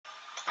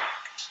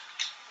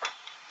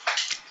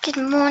Good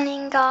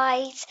morning,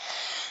 guys.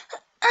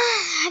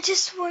 I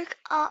just woke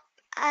up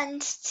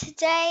and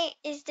today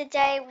is the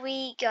day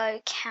we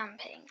go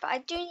camping, but I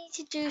do need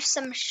to do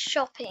some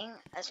shopping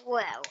as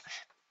well.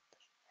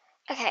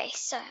 Okay,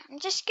 so I'm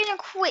just gonna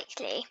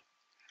quickly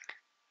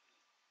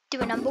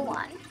do a number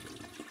one.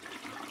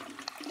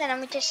 Then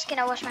I'm just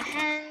gonna wash my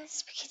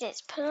hands because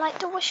it's polite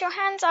to wash your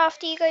hands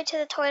after you go to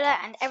the toilet,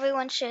 and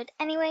everyone should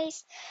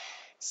anyways.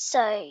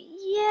 So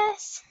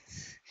yes,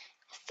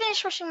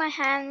 finish washing my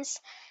hands.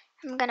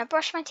 I'm gonna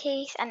brush my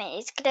teeth, and it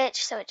is glitched,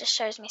 so it just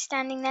shows me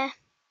standing there.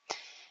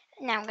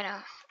 Now I'm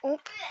gonna,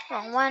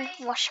 wrong one,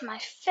 wash my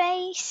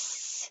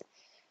face.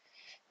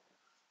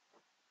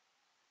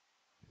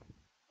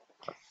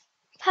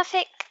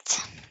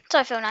 Perfect. So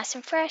I feel nice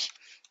and fresh.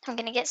 I'm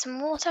gonna get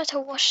some water to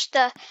wash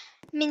the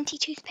minty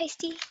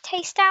toothpastey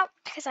taste out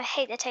because I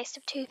hate the taste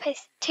of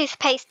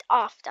toothpaste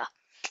after.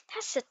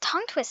 That's a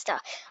tongue twister.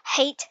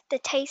 Hate the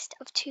taste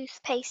of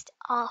toothpaste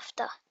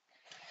after.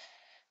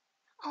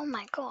 Oh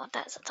my god,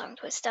 that's a tongue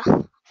twister.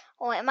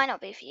 Or it might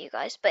not be for you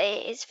guys, but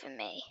it is for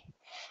me.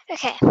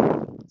 Okay, so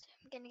I'm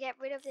gonna get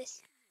rid of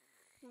this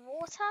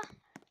water.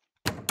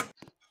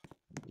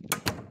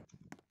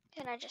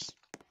 Then I just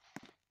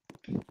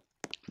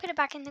put it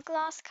back in the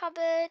glass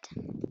cupboard.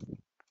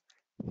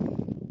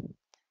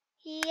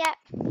 Yep.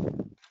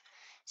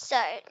 So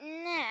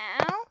now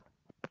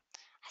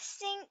I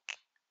think,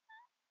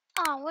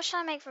 what should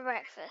I make for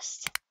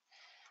breakfast?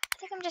 I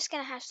think I'm just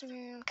gonna have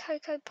some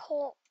Cocoa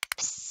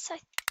Pops. I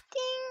think,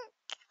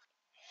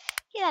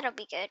 yeah, that'll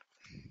be good.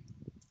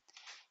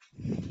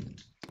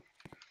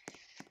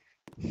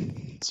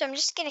 So I'm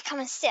just gonna come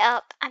and sit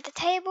up at the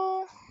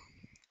table,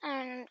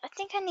 and I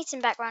think I need some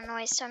background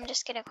noise, so I'm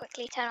just gonna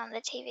quickly turn on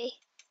the TV.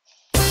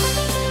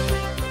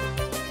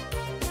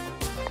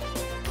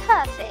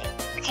 Perfect.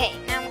 Okay,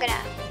 now I'm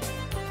gonna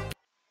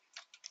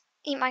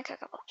eat my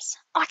Cocoa Pops.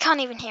 Oh, I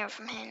can't even hear it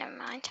from here, never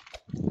mind.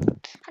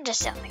 I'll just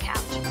sit on the couch.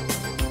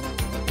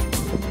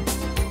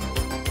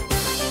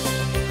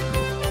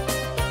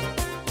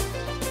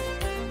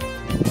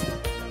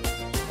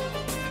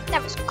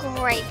 That was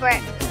great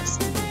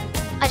breakfast.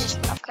 I just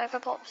love Cocoa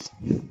Pops.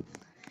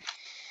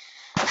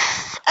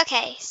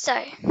 Okay,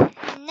 so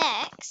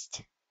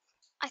next,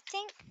 I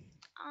think,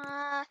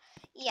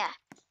 yeah,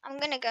 I'm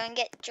gonna go and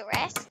get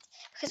dressed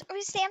because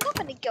obviously I'm not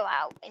gonna go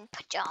out in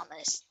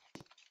pajamas.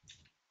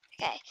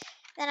 Okay,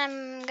 then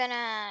I'm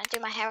gonna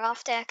do my hair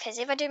after because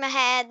if I do my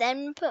hair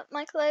then put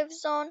my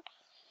clothes on,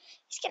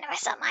 it's gonna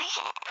mess up my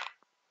hair.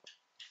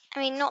 I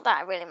mean, not that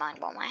I really mind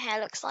what my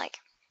hair looks like.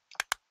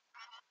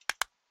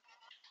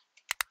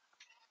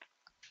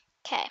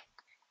 Okay,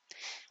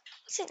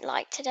 what's it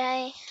like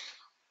today?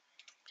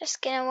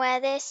 Just gonna wear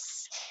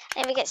this.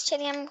 And if it gets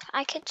chilly,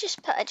 I could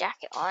just put a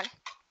jacket on.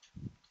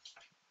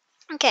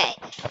 Okay,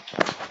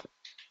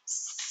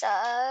 so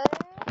I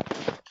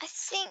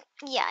think,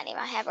 yeah, I need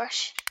my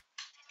hairbrush.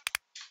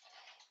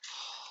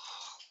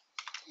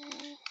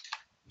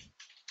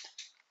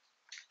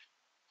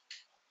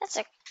 That's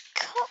a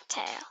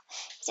cocktail.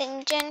 Is it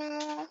in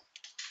general?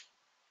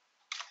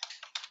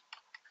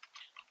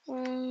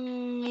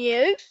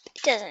 Nope,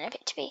 it doesn't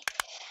appear to be.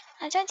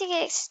 I don't think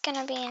it's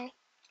gonna be in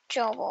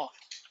job or.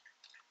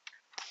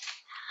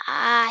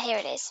 Ah, here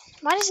it is.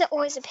 Why does it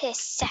always appear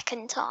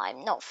second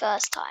time, not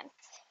first time?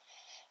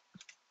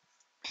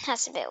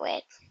 That's a bit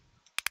weird.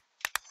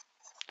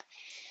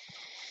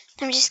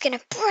 I'm just gonna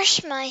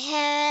brush my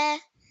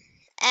hair,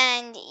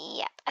 and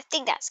yep, I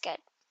think that's good.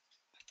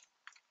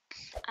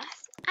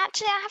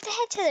 Actually, I have to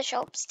head to the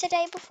shops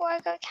today before I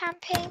go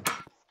camping.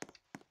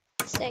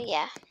 So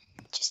yeah,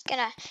 just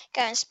gonna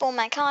go and spawn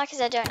my car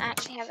because I don't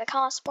actually have a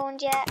car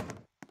spawned yet.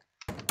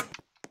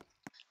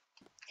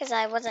 Because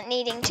I wasn't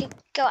needing to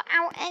go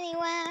out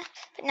anywhere.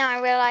 But now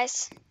I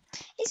realise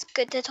it's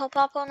good to top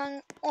up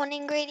on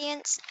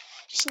ingredients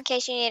just in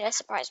case you need a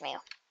surprise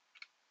meal.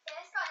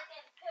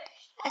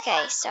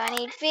 Okay, so I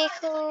need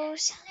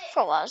vehicles.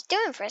 For what I was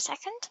doing for a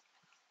second.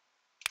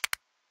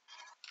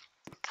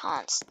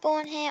 Can't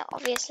spawn here,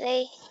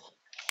 obviously.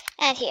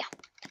 And here.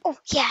 Oh,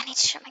 yeah, I need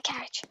to shut my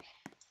carriage.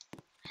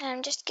 And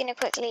I'm just going to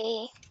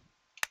quickly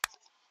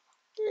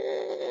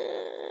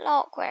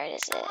lock, where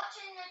is it?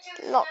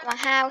 Lock my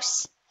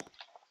house.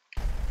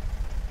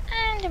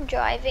 And I'm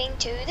driving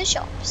to the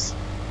shops.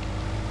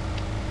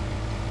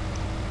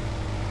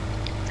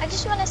 I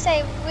just want to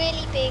say a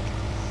really big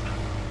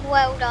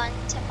well done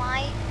to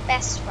my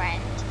best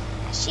friend.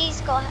 She's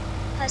got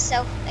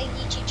herself a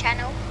YouTube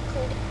channel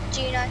called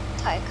Juno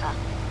Toka.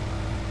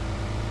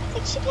 I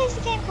think she plays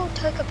a game called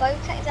Toka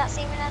Boka, if that's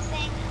even a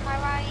thing. Am I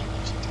right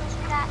if she tells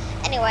me that?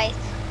 Anyways,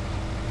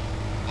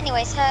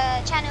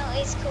 her channel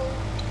is called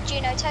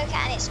Juno Toka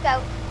and it's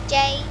spelled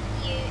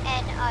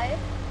Junotoca,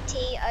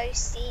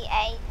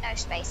 no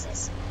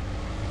spaces.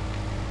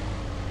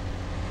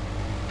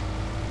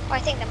 Or I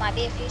think there might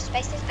be a few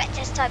spaces, but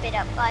just type it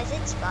up, guys,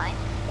 it's fine.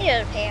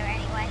 It'll appear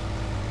anyway.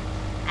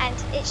 And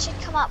it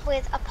should come up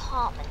with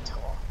apartment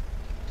tour.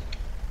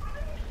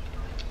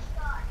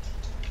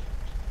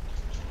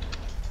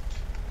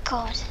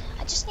 God,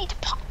 I just need to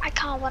park my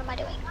car. What am I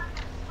doing?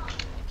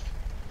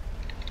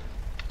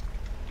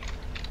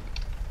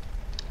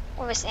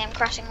 Obviously, I'm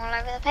crashing all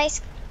over the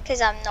place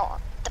because I'm not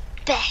the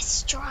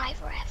best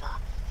driver ever.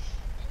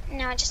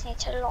 Now I just need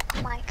to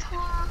lock my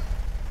car.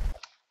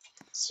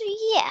 So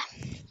yeah.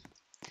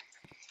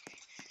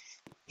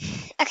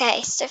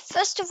 Okay, so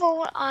first of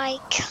all, I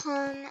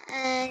come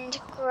and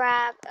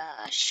grab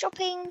a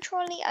shopping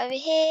trolley over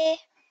here.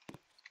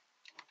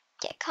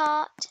 Get a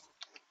cart.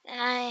 And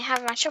I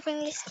have my shopping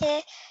list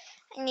here.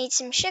 I need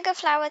some sugar,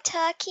 flour,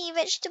 turkey,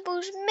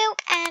 vegetables,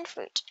 milk, and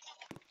fruit.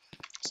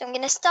 So I'm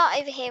going to start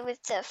over here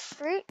with the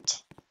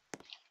fruit.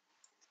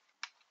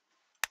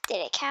 Did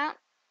it count?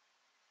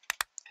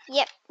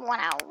 Yep, 1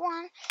 out of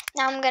 1.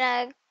 Now I'm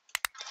going to...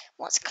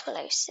 What's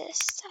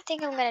closest? I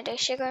think I'm going to do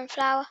sugar and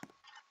flour.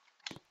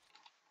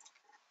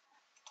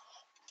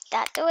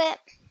 That do it.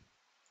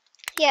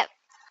 Yep.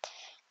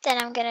 Then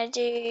I'm going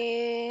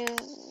to do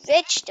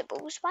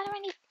vegetables. Why do I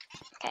need...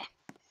 Okay.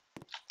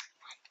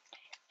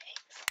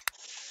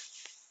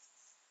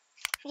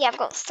 Yeah, I've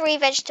got 3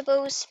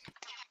 vegetables.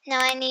 Now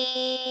I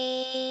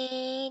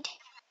need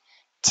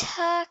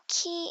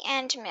turkey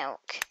and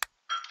milk.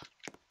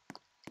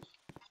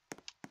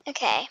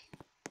 Okay.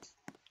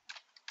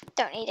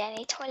 Don't need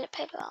any toilet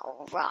paper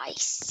or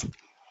rice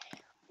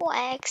or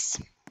eggs.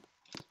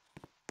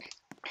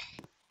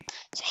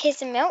 So here's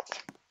the milk.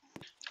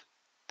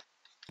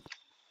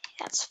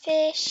 That's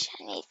fish.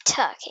 I need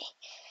turkey.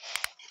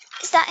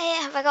 Is that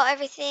it? Have I got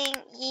everything?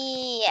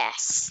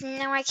 Yes.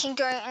 Now I can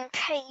go and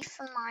pay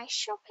for my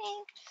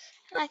shopping.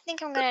 And I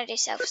think I'm going to do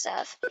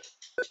self-serve.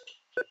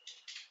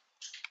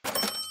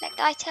 Select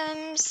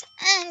items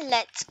and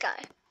let's go.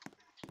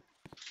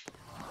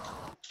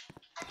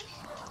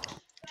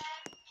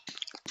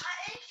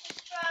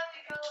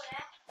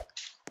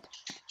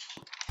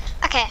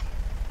 Okay.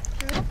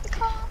 Unlock the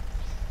car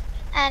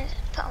and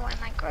put away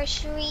my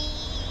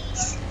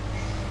groceries.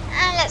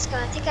 And let's go.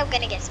 I think I'm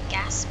going to get some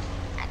gas,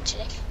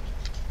 actually.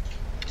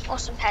 Or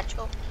some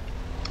petrol.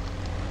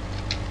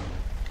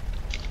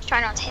 Try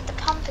not to hit the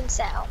pump and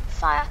set it on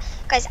fire.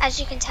 Guys, as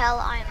you can tell,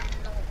 I am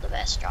not the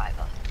best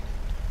driver.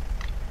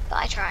 But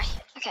I try.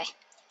 Okay.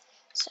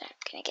 So I'm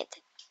going to get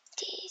the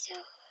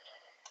diesel.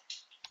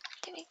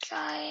 There we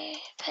go.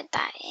 Put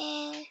that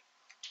in.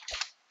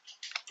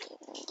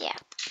 Yeah.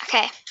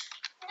 Okay.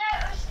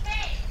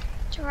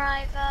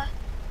 Driver.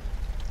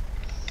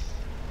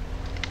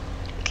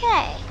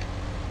 Okay.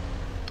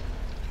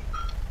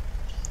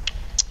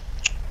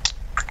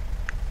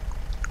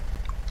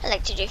 I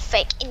like to do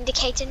fake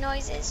indicator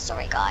noises.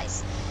 Sorry,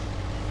 guys.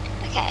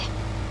 Okay.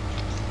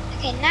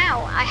 Okay,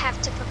 now I have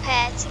to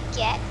prepare to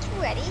get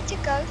ready to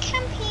go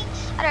camping.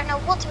 I don't know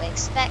what to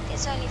expect.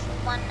 It's only for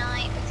one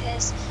night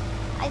because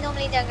I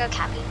normally don't go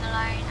camping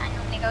alone. I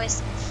normally go with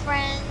some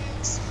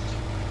friends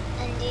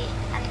and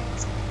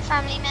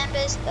family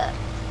members, but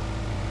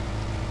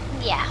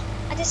yeah,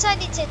 I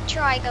decided to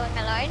try going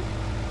alone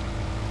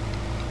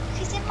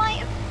because it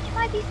might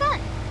be fun,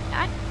 you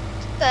know?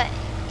 But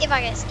if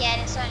I get scared,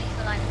 it's only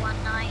for like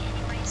one night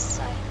anyway,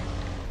 so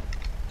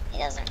it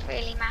doesn't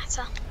really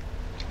matter.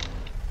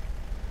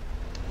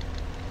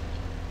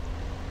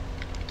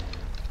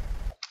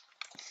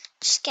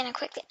 Just gonna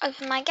quickly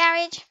open my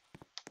garage.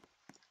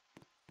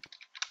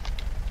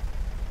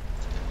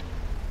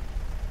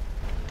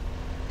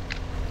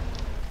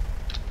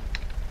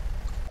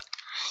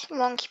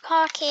 Wonky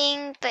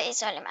parking, but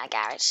it's only my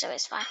garage, so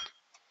it's fine.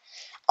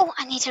 Oh,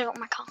 I need to lock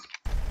my car.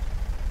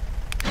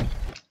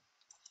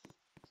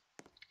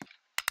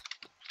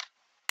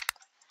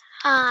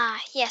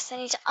 Ah, yes, I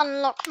need to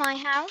unlock my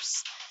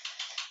house.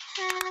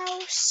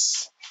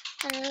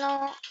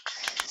 Unlock,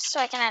 so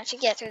I can actually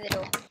get through the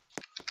door.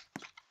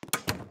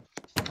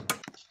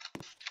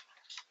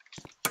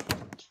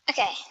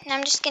 Okay, now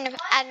I'm just going to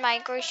add my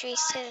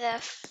groceries to the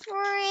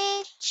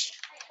fridge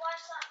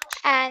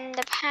and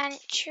the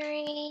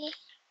pantry.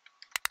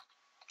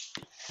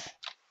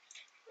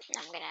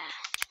 I'm going to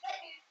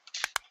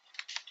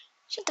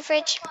shut the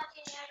fridge.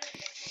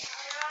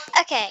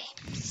 Okay,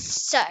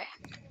 so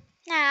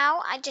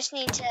now I just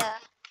need to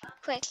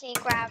quickly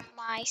grab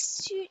my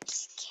suitcase.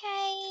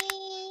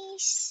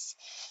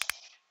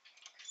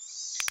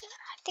 So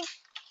I think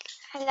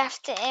I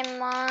left it in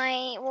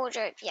my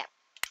wardrobe. Yeah,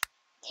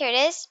 here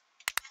it is.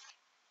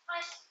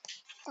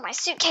 My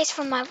suitcase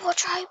from my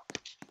wardrobe.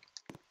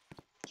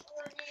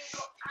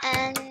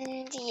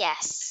 And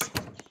yes,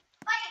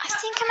 I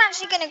think I'm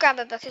actually going to grab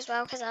a book as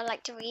well because I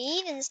like to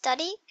read and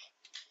study.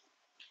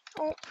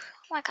 Oh,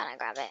 why can't I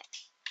grab it?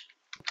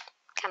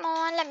 Come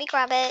on, let me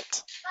grab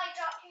it.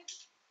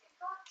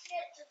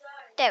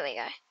 There we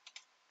go.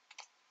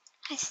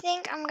 I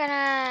think I'm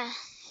gonna...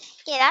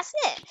 Yeah, that's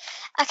it.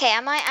 Okay, I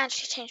might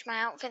actually change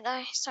my outfit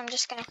though, so I'm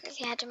just gonna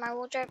quickly head to my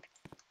wardrobe.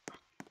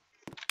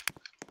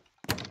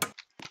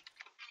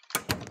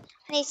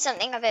 I need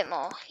something a bit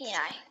more, you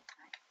know,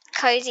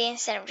 cozy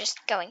instead of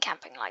just going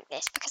camping like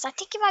this, because I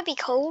think it might be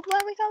cold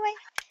where we're going.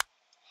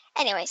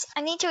 Anyways,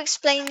 I need to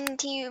explain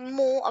to you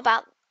more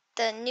about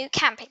the new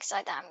camping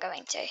site that I'm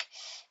going to.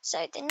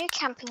 So, the new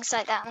camping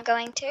site that I'm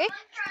going to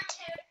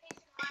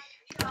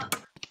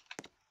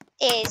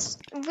is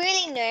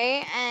really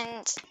new,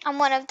 and I'm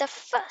one of the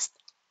first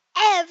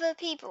ever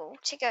people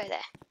to go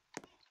there.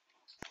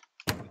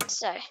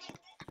 So,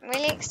 I'm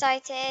really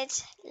excited.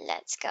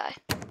 Let's go.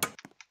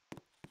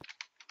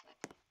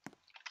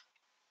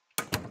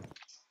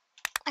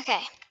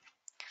 Okay,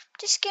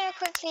 just gonna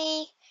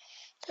quickly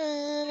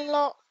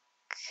lock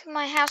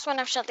my house when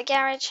I've shut the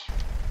garage.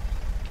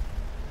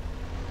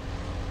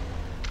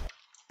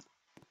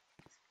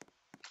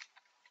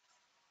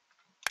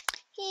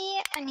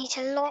 Yeah, I need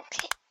to lock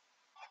it.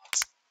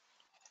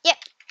 Yep,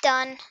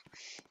 done.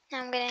 Now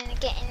I'm gonna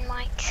get in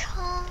my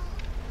car.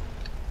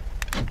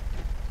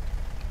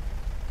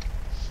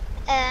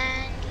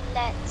 And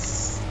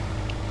let's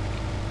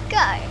go.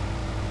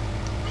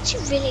 I'm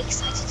actually really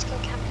excited to go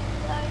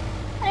camping though.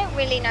 I don't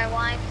really know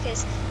why,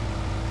 because,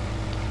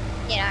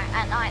 you know,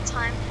 at night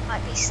time it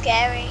might be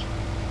scary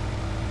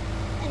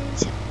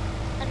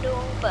and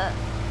all, but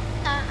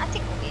no, I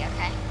think we'll be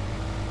okay.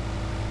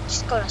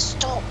 Just gotta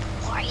stop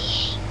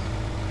worrying.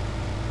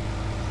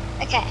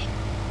 Okay.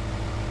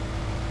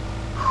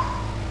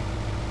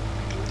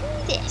 I can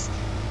do this.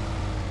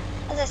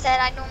 As I said,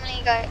 I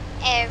normally go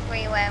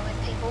everywhere with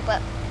people,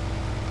 but,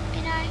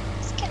 you know,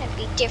 it's gonna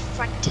be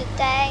different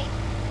today.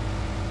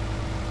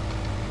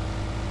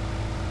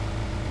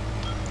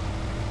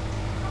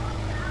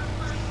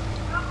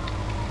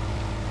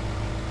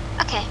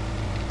 Okay,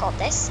 got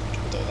this.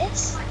 Can do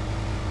this.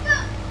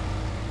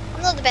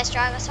 I'm not the best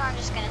driver, so I'm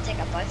just gonna take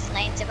up both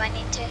lanes if I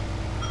need to.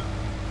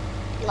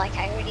 Like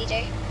I already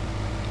do.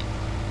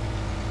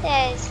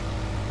 There's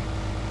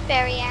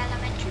Berry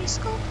Elementary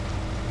School.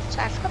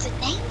 Sorry, I forgot the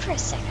name for a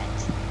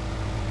second.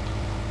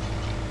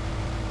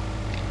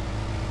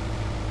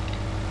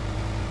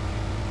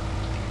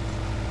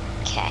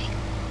 Okay.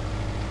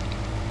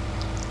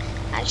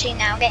 Actually,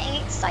 now I'm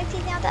getting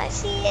excited now that I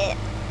see it.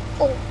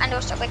 Oh, and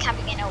also we're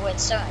camping in a wood,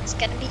 so it's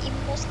gonna be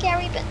even more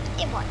scary, but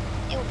it won't.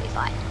 It will be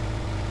fine.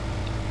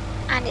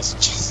 And it's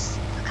just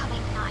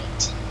becoming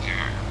night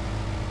now.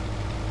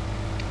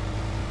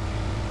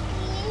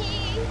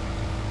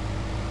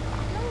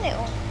 I'm a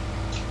little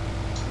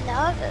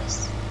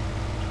nervous.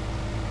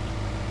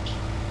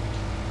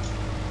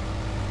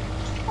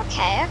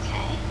 Okay.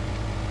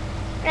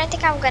 I don't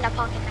think I'm gonna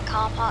park in the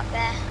car park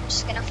there. I'm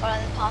just gonna follow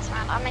the path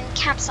around. I'm in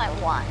campsite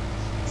 1.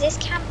 Is this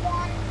camp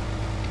 1?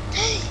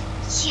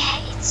 Yeah,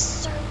 it's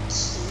so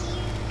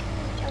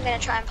cute. I'm gonna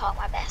try and park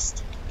my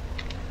best.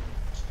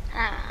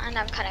 And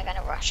I'm kind of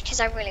gonna rush because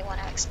I really want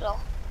to explore.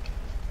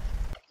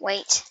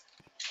 Wait,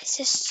 this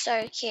is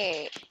so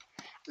cute.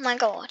 Oh my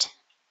god.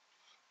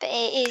 But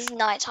it is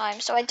nighttime,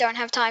 so I don't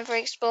have time for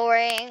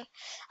exploring.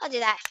 I'll do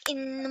that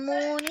in the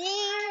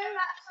morning.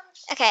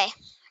 Okay.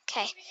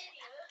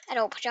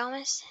 Adult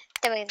pajamas.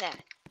 There we go.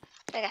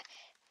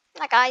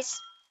 Hi guys.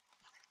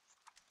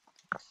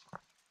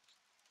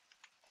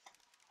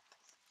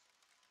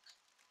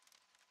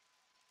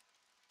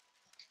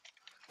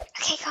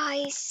 Okay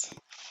guys.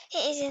 It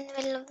is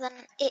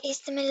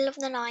the middle of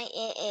the night.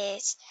 It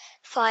is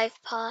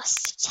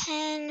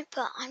 10:05,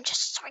 but I'm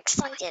just so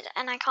excited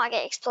and I can't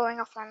get exploring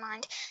off my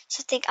mind.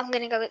 So I think I'm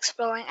gonna go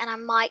exploring and I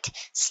might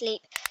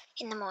sleep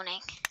in the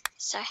morning.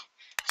 So I'm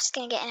just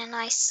gonna get in a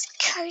nice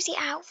cozy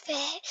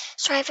outfit.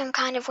 Sorry if I'm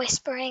kind of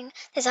whispering.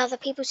 There's other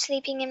people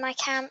sleeping in my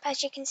camp.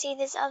 As you can see,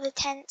 there's other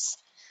tents.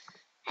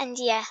 And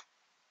yeah.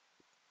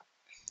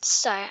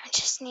 So I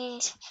just need,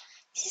 is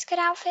this a good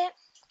outfit?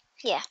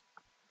 Yeah.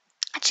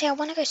 Actually, I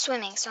want to go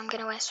swimming, so I'm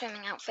going to wear a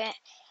swimming outfit.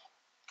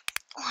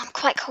 Oh, I'm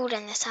quite cold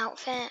in this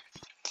outfit.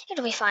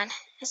 It'll be fine,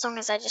 as long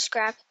as I just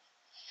grab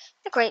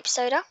the grape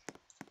soda.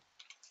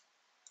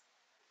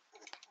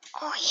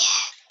 Oh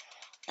yeah,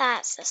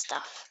 that's the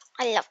stuff.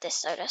 I love this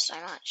soda so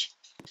much.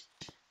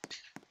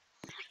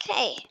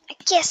 Okay, I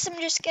guess I'm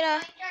just going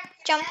to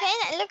jump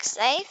in. It looks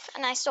safe,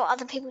 and I saw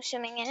other people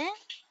swimming in it.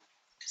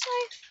 So,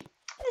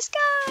 let's go.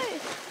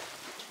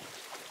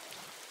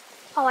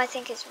 Oh, I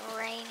think it's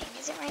raining.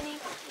 Is it raining?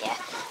 Yeah,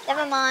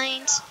 never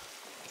mind.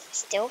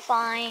 Still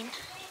fine.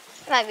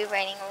 It might be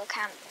raining all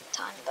camp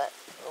time, but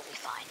we'll be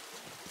fine.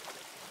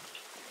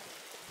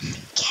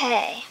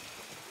 Okay.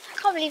 I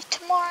can't believe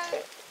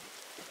tomorrow,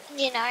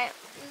 you know,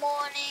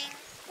 morning,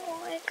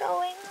 we're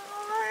going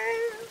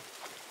home.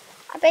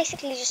 I'm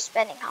basically just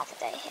spending half a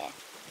day here.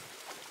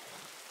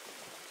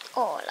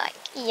 Or like,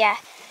 yeah.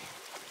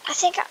 I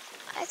think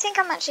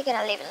I'm actually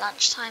gonna leave at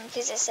lunchtime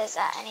because it says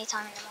that any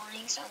time in the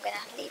morning, so I'm gonna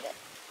leave it.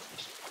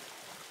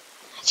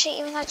 Actually,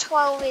 even though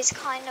 12 is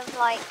kind of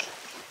like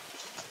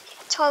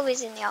 12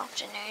 is in the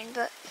afternoon,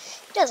 but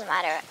it doesn't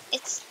matter.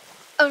 It's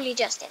only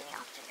just in the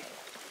afternoon.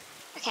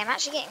 Okay, I'm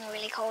actually getting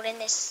really cold in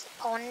this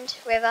pond,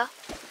 river,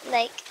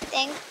 lake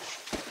thing.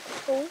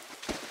 Pool.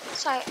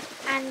 So,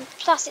 and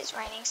plus it's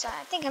raining, so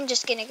I think I'm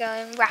just gonna go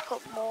and wrap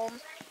up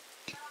warm.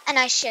 And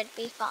I should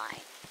be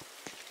fine.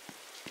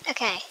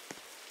 Okay.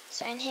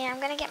 So in here, I'm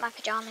gonna get my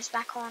pajamas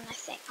back on, I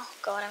think. Oh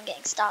god, I'm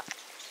getting stuck.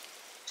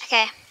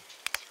 Okay.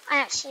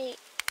 Actually,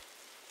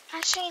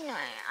 no.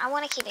 I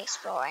want to keep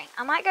exploring.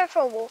 I might go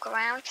for a walk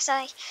around because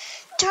I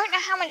don't know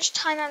how much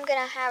time I'm going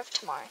to have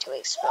tomorrow to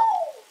explore.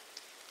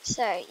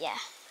 So, yeah.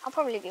 I'll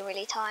probably be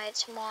really tired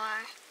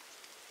tomorrow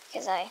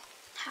because I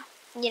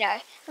you know,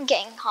 I'm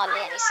getting hardly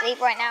any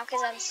sleep right now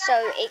because I'm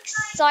so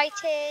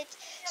excited.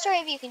 Sorry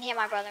if you can hear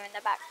my brother in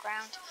the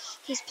background.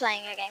 He's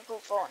playing a game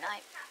called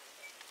Fortnite.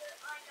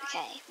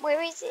 Okay,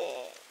 where is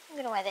it? I'm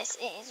gonna wear this.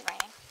 It is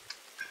raining.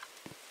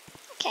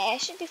 Okay, I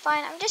should be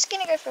fine. I'm just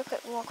gonna go for a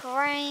quick walk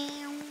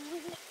around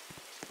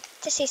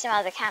to see some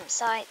other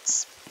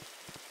campsites.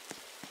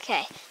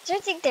 Okay, I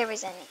don't think there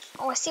is any.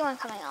 Oh, I see one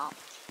coming up.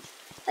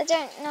 I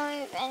don't know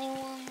if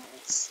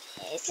anyone's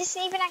here. Is this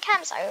even a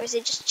campsite or is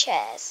it just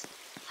chairs?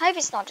 I hope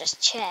it's not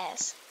just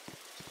chairs.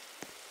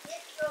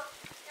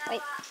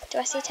 Wait, do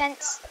I see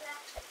tents?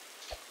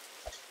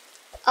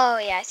 Oh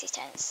yeah, I see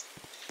tents.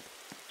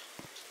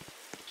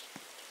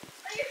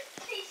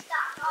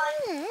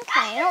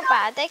 Okay, not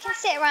bad. They can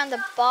sit around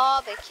the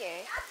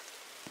barbecue.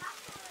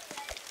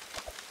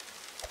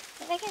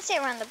 They can sit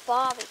around the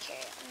barbecue.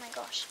 Oh my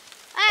gosh.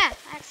 Ah,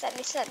 I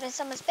accidentally slept in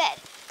someone's bed.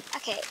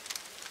 Okay.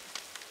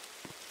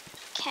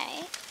 Okay.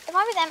 If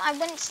I were them, I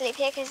wouldn't sleep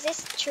here because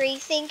this tree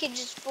thing could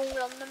just fall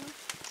on them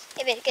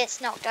if it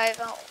gets knocked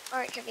over,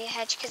 or it could be a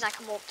hedge because I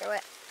can walk through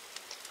it.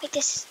 Wait,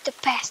 this is the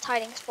best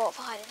hiding spot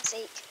for hide and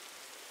seek.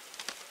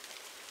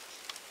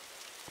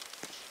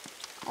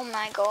 Oh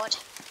my god.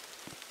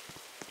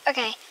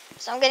 Okay,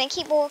 so I'm going to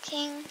keep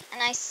walking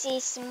and I see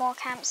some more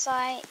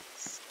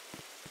campsites.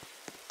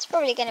 It's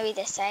probably going to be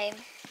the same.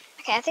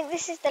 Okay, I think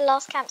this is the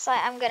last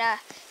campsite I'm going to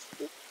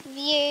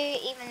view,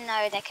 even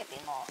though there could be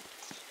more.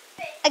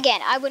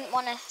 Again, I wouldn't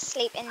want to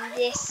sleep in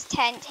this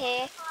tent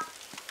here.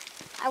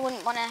 I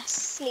wouldn't want to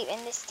sleep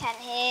in this tent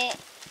here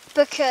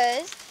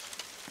because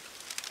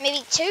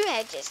maybe two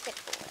hedges could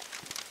fall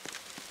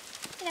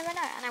in. You never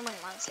know. And I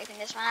wouldn't want to sleep in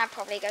this one. I'd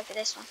probably go for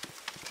this one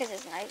because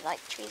there's no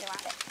like trees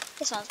around it.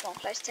 This one's more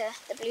close to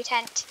the blue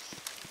tent.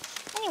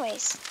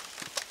 Anyways,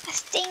 I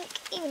think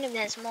even if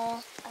there's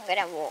more, I'm going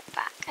to walk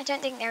back. I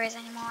don't think there is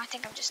any more. I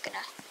think I'm just going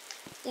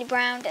to loop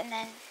around and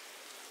then,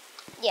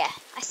 yeah,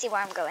 I see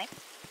where I'm going.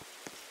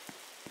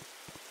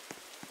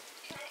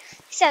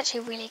 It's actually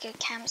a really good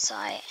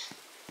campsite.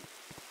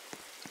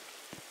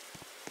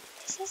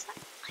 This is,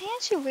 I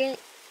actually really,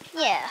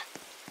 yeah.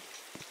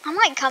 I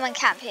might come and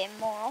camp here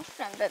more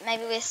often, but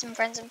maybe with some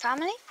friends and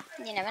family.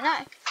 You never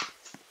know.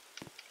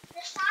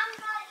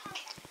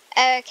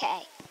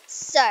 Okay,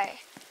 so.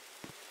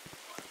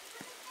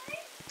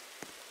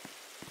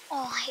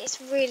 Oh,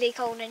 it's really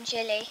cold and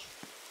chilly.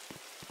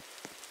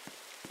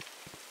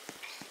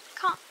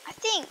 I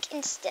think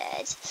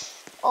instead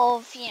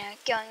of, you know,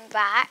 going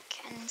back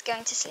and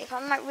going to sleep,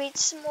 I might read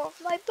some more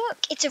of my book.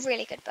 It's a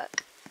really good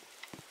book.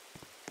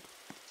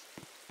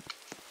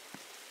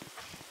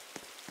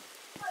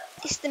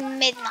 It's The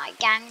Midnight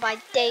Gang by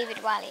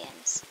David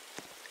Williams.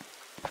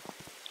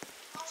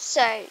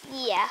 So,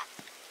 yeah.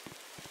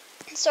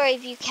 Sorry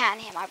if you can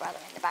hear my brother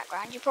in the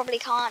background. You probably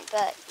can't,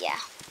 but yeah.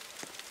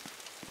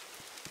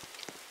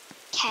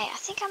 Okay, I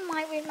think I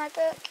might read my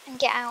book and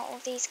get out all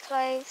these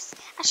clothes.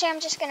 Actually, I'm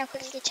just going to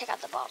quickly check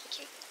out the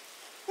barbecue.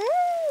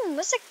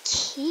 What's a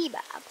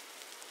kebab?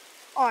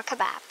 Or a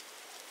kebab.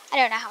 I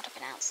don't know how to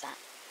pronounce that.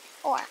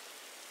 Or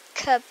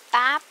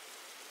kebab?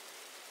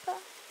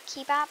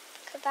 Kebab?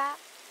 Kebab?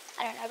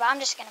 I don't know, but I'm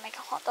just going to make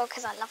a hot dog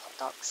because I love hot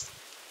dogs.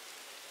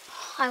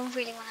 I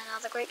really want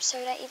another grape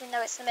soda, even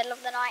though it's the middle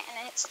of the night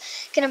and it's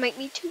going to make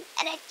me too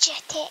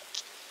energetic.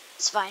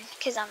 It's fine,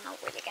 because I'm not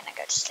really going to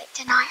go to sleep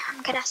tonight.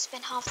 I'm going to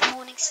spend half the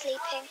morning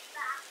sleeping,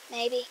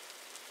 maybe.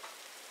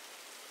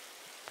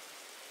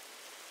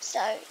 So,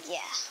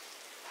 yeah.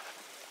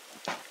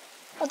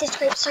 Oh, this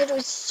grape soda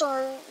is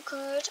so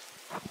good.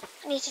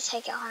 I need to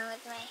take it home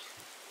with me.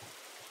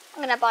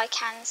 I'm going to buy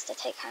cans to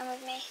take home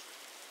with me.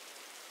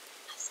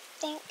 I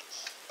think.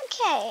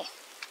 Okay.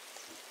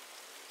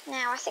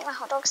 Now, I think my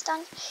hot dog's done.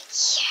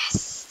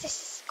 Yes, this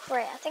is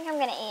great. I think I'm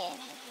going to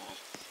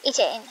eat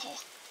it in here.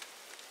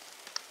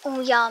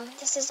 Oh, yum.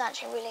 This is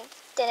actually really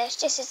delish.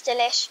 This is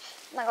delish.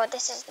 Oh my god,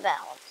 this is the best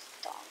hot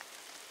dog.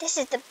 This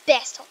is the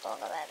best hot dog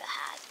I've ever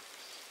had.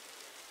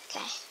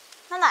 Okay.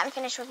 Now that I'm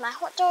finished with my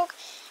hot dog,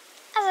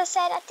 as I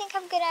said, I think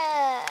I'm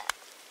gonna...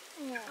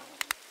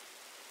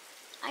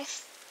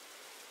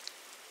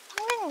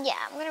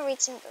 I'm gonna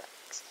read some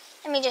books.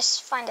 Let me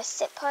just find a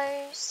sit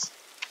pose.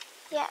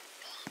 Yep.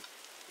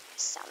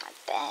 Sit on my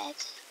bed.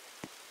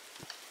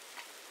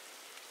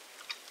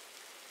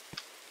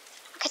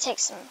 I could take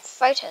some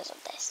photos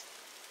of this.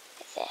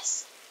 Like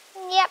this.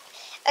 Yep.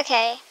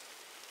 Okay.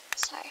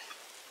 So,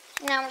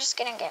 now I'm just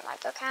gonna get my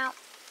book out.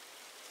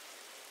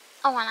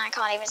 Oh, and I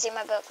can't even see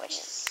my book, which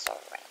is so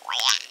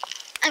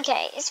annoying.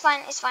 Okay, it's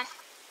fine, it's fine.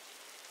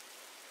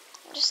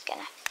 I'm just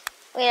gonna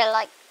read it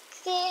like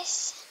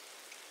this.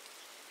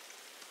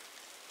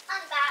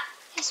 And that.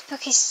 This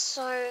book is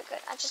so good.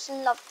 I just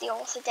love the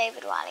author,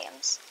 David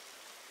Williams.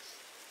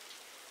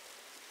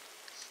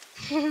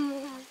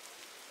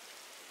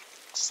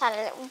 Just had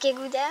a little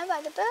giggle there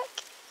by the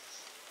book.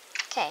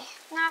 Okay,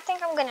 now I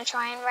think I'm going to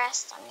try and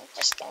rest. I'm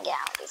just going to get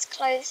out these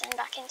clothes and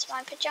back into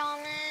my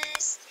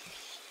pyjamas.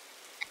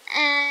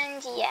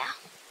 And yeah,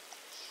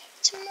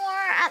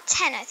 tomorrow at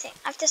 10 I think.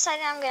 I've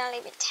decided I'm going to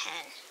leave at 10,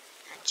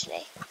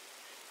 actually.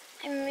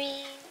 I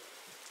mean,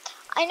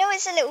 I know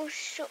it's a little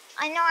short.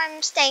 I know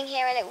I'm staying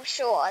here a little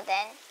shorter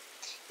than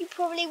you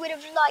probably would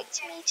have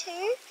liked me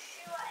to.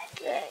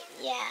 But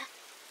yeah,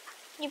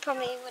 you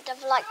probably would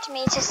have liked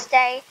me to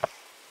stay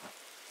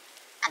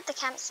at the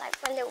campsite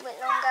for a little bit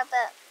longer,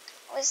 but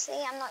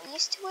obviously I'm not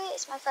used to it.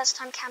 It's my first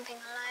time camping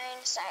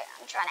alone, so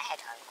I'm trying to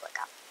head home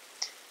quicker.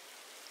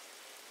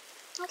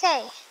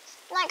 Okay,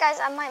 night guys,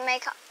 I might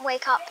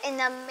wake up in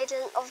the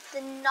middle of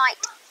the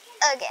night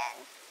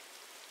again.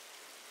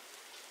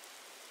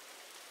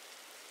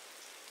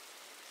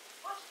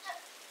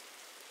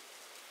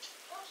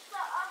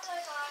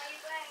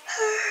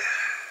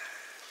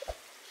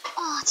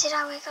 Oh, did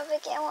I wake up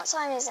again? What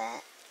time is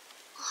it?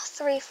 Oh,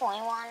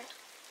 3:41.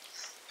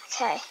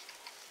 Okay,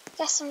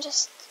 guess I'm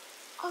just...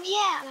 Oh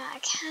yeah, I'm at a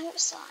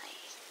campsite.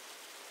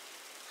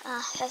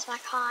 There's my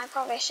car. I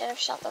probably should have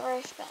shut the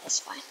roof, but it's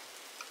fine.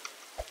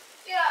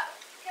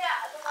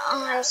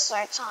 Oh, I'm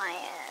so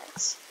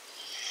tired.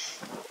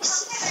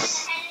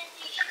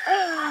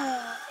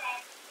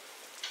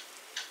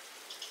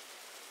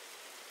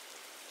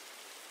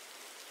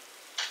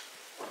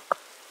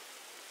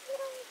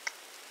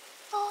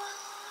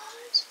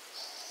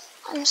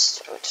 I'm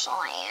so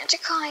tired,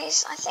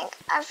 guys. I think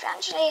I've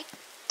actually...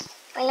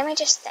 Wait, let me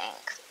just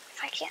think.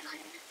 If I get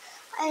home.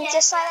 I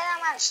decided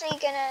I'm actually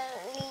gonna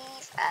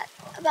leave at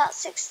about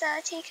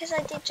 6:30 because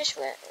I did just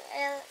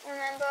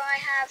remember I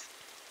have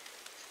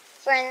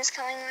friends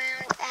coming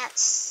around at...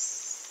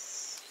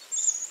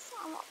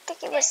 I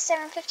think it was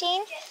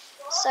 7:15.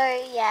 So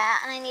yeah,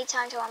 and I need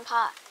time to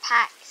unpack.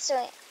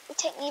 So it will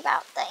take me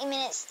about 30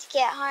 minutes to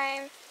get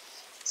home.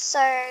 So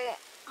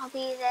I'll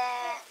be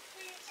there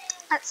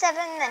at 7,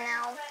 then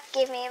I'll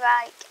give me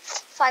about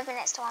 5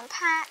 minutes to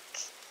unpack.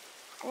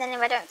 And then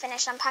if I don't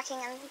finish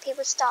unpacking and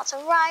people start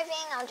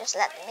arriving, I'll just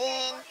let them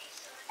in.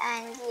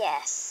 And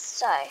yes,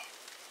 so.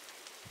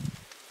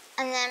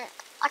 And then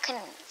I can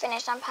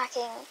finish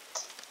unpacking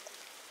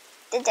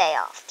the day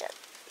after,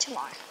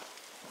 tomorrow.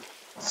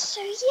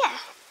 So yeah.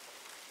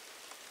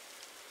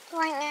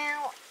 Right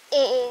now,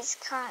 it is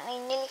currently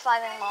nearly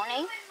 5 in the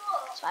morning.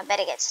 So I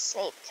better get to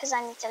sleep because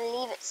I need to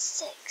leave at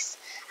 6.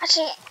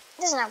 Actually,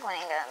 there's no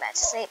point in going back to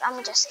sleep.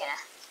 I'm just going to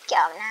get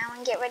up now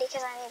and get ready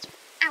because I need to be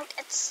out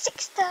at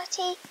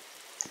 6:30.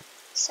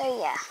 So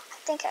yeah, I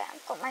think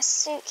I've got my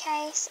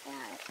suitcase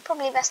and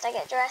probably best I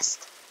get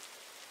dressed.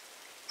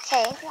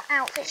 Okay, what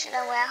outfit should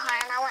I wear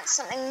home? I want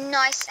something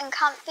nice and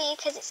comfy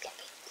because it's going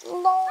to be a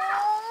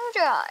long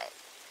drive.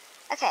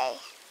 Okay,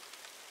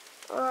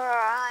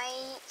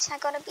 right, I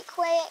got to be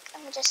quick.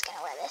 I'm just going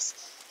to wear this.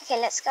 Okay,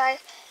 let's go.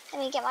 Let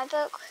me get my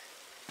book.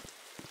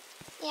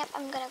 Yep,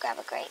 I'm going to grab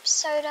a grape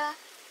soda.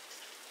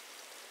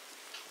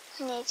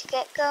 I need to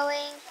get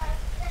going.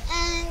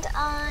 And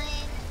I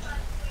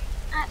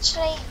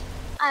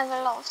have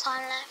a lot of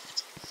time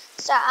left.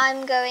 So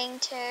I'm going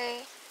to...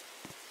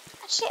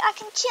 Actually, I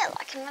can chill.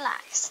 I can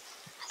relax.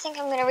 I think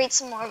I'm going to read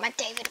some more of my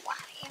David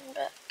Walliam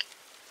book.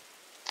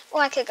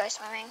 Or I could go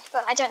swimming,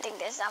 but I don't think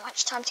there's that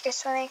much time to go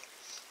swimming.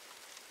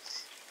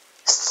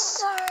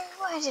 So,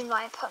 where did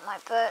I put my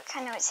book?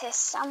 I know it's here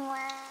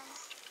somewhere.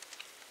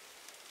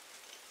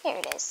 Here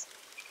it is.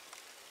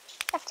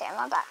 Left it in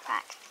my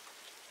backpack.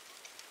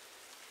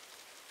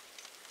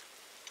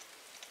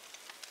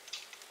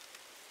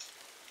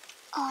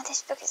 Oh,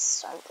 this book is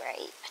so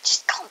great. I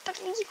just can't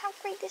believe how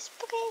great this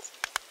book is.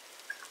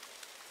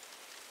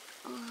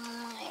 Oh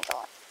my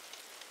god.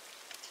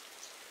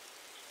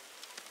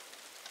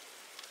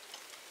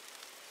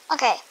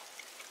 Okay,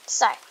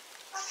 so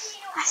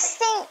I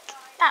think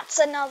that's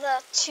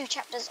another 2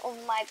 chapters of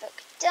my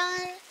book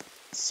done.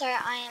 So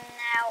I am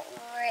now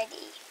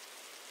ready.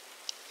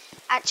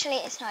 Actually,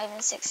 it's not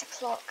even 6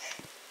 o'clock.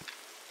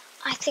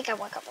 I think I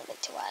woke up a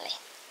bit too early.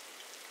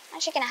 I'm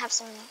actually going to have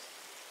some,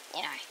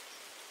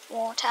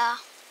 water.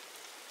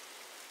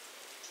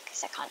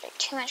 Because I can't drink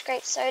too much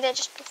grape soda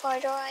just before I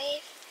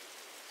drive.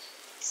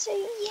 So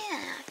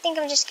yeah, I think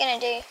I'm just going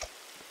to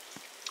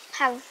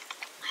I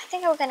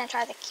think I'm going to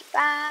try the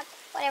kebab,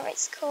 whatever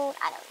it's called.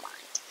 I don't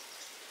mind.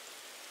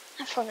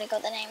 I've probably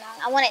got the name wrong.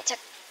 I want it to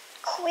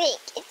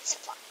quick. It's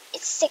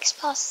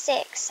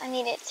 6:06. I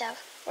need it to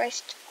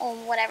roast or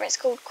whatever it's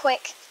called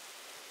quick.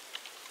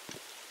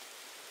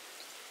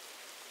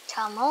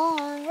 Come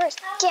on,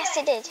 roast. Yes,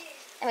 it did.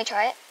 Let me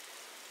try it.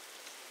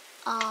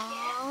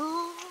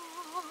 Oh,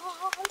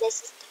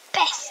 this is the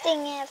best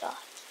thing ever.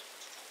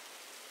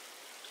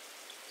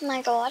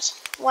 My god,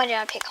 why did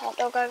I pick hot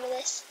dog over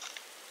this?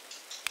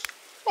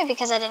 Maybe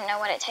because I didn't know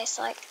what it tastes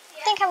like.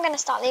 I think I'm going to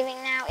start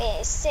leaving now.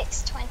 It is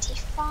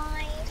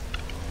 6:25.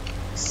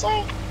 So,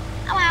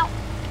 I'm out.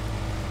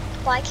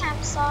 By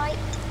campsite.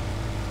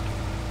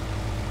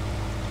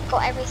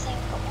 Got everything,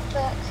 got my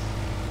book.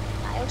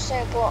 I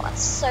also brought a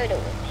soda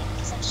with me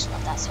because I just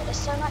love that soda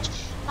so much.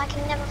 And I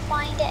can never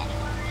find it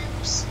anywhere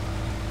else.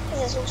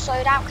 Because it's all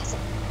sold out, because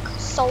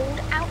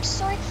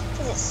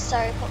it's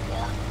so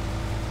popular.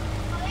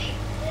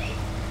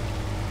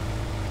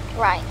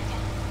 Right, okay.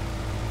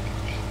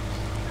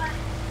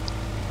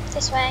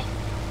 This way.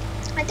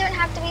 I don't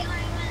have to be home.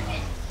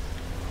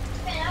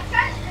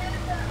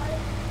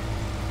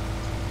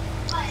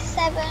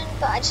 7,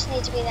 but I just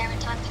need to be there in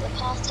time for the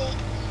party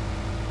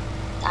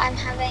that I'm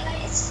having.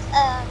 It's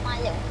my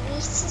little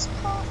niece's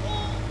party.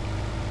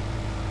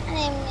 Her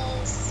name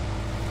is...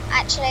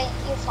 Actually,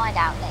 you'll find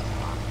out later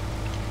on.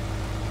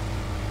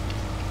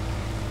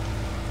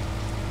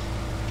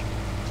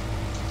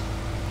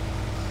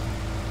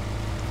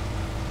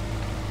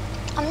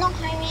 I'm not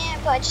home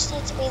yet, but I just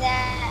need to be there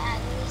at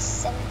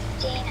least 7:15.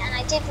 And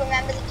I did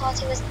remember the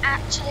party was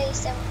actually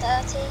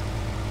 7:30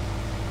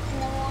 in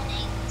the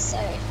morning. So,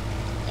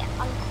 yeah,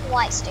 I'm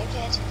quite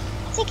stupid.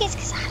 I think it's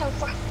because I had a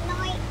rough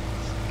night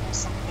or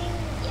something.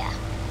 Yeah,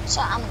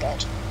 so I'm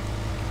good.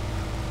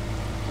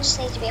 I just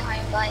need to be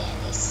home by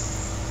at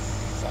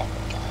least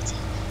 7:30.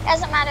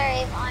 Doesn't matter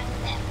if I'm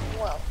there.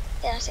 Whoa,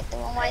 did I take the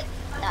wrong way?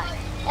 No.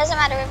 Doesn't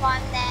matter if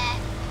I'm there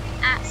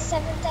at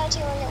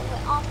 7:30 or a little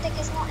bit after,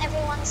 because not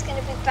everyone's going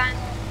to be bang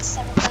on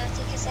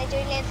 7:30, because they do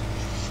live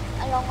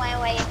a long way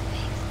away from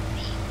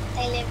me.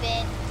 They live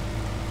in,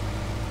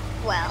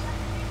 well,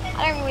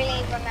 I don't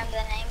really remember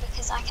the name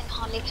because I can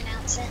hardly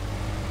pronounce it.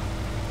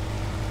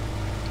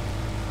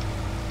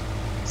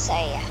 So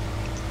yeah.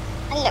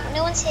 And look,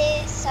 no one's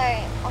here, so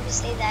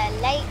obviously they're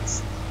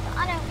late, but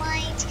I don't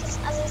mind, because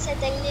as I said,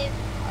 they live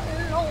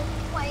a long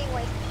way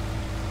away from me.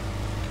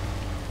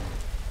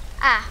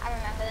 Ah, I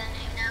remember their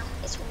name now.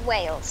 It's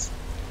Wales.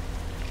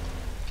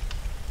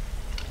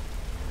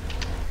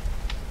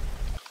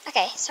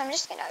 Okay, so I'm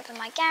just going to open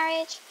my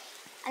garage,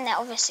 and they're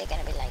obviously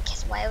going to be late,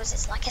 because Wales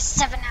is like a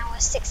 7-hour,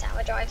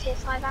 6-hour drive here,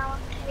 5-hour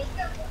maybe.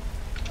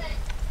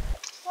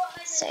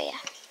 So yeah.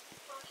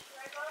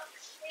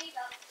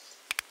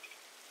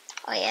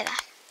 Oh yeah, the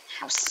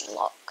house is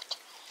locked.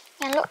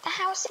 And look, the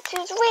house, it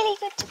feels really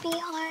good to be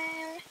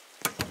home.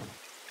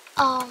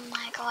 Oh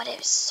my god, it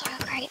was so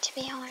great to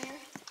be home.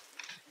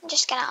 I'm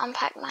just going to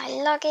unpack my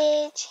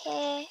luggage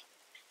here.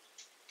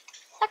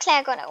 Luckily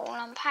I got it all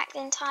unpacked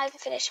in time to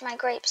finish my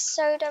grape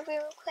soda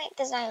real quick.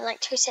 There's only like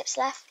 2 sips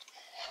left.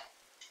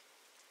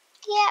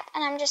 Yep,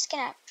 and I'm just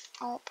going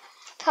to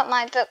put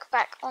my book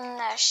back on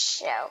the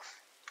shelf.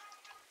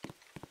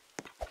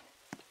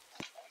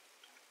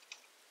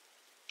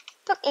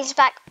 Book is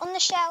back on the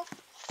shelf.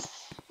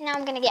 Now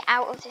I'm going to get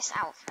out of this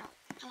outfit.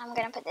 And I'm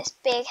going to put this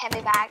big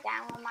heavy bag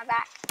down on my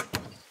back.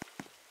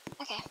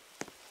 Okay.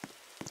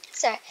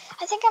 So,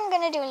 I think I'm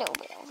going to do a little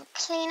bit of a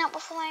clean up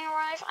before they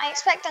arrive. I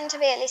expect them to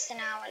be at least an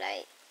hour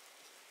late.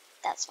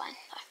 That's fine.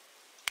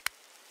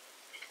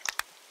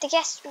 The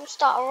guests will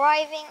start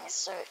arriving,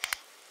 so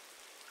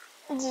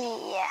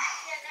yeah.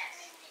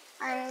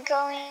 I'm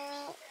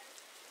going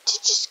to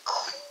just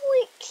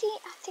quickly,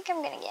 I think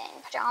I'm going to get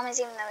in pajamas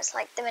even though it's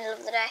like the middle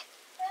of the day.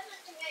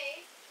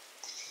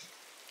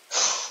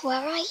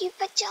 Where are you,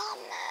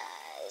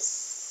 pajamas?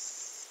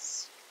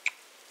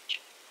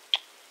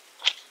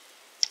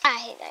 Ah,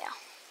 here they are.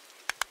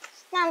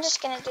 Now I'm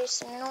just going to do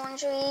some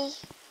laundry.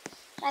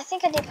 I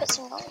think I did put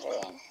some laundry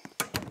in.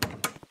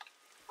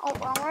 Oh,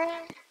 wrong room.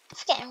 I'm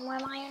forgetting where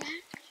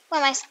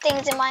my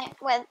things in my,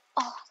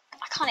 oh,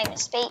 I can't even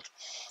speak.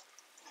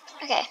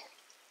 Okay.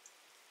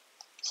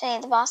 So I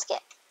need the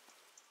basket.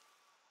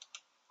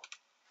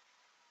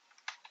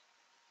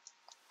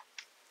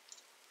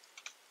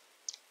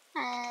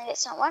 And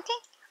it's not working.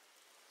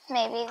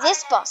 Maybe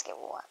this basket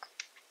will work.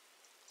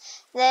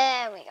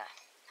 There we go.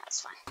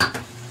 That's fine.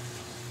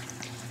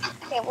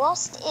 Okay,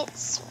 whilst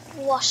it's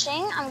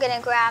washing, I'm going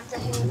to grab the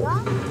Hoover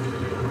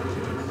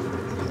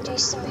and do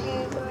some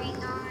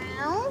hoovering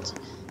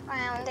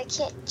around the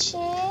kitchen.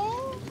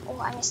 Oh,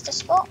 I missed a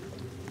spot.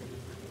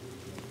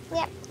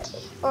 Yep,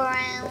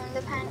 around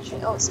the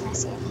pantry. Oh, it's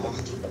messy in here.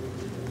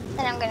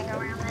 Then I'm going to go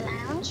around the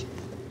lounge.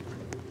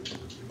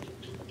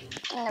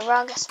 And the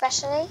rug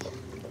especially.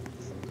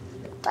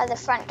 By the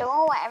front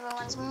door where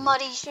everyone's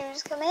muddy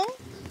shoes come in.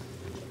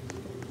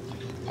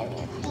 Over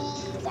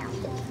here, down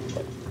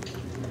here.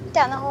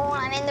 Down the hall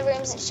and in the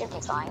rooms it should be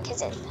fine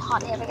because it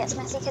hardly ever gets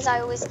messy because I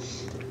always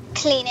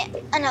clean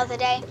it another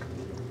day.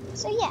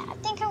 So yeah, I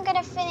think I'm going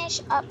to finish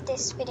up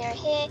this video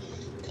here.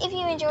 If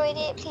you enjoyed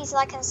it, please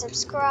like and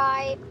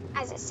subscribe.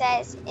 As it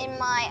says in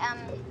my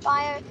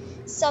bio,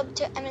 sub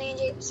to Emily and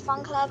Jacob's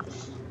Fun Club.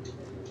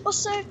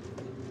 Also,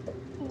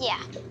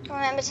 yeah,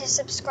 remember to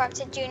subscribe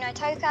to Juno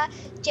Toka,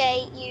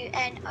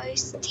 Junotoca,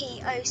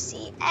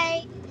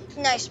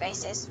 no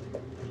spaces.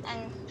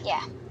 And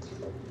yeah,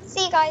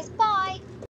 see you guys, bye!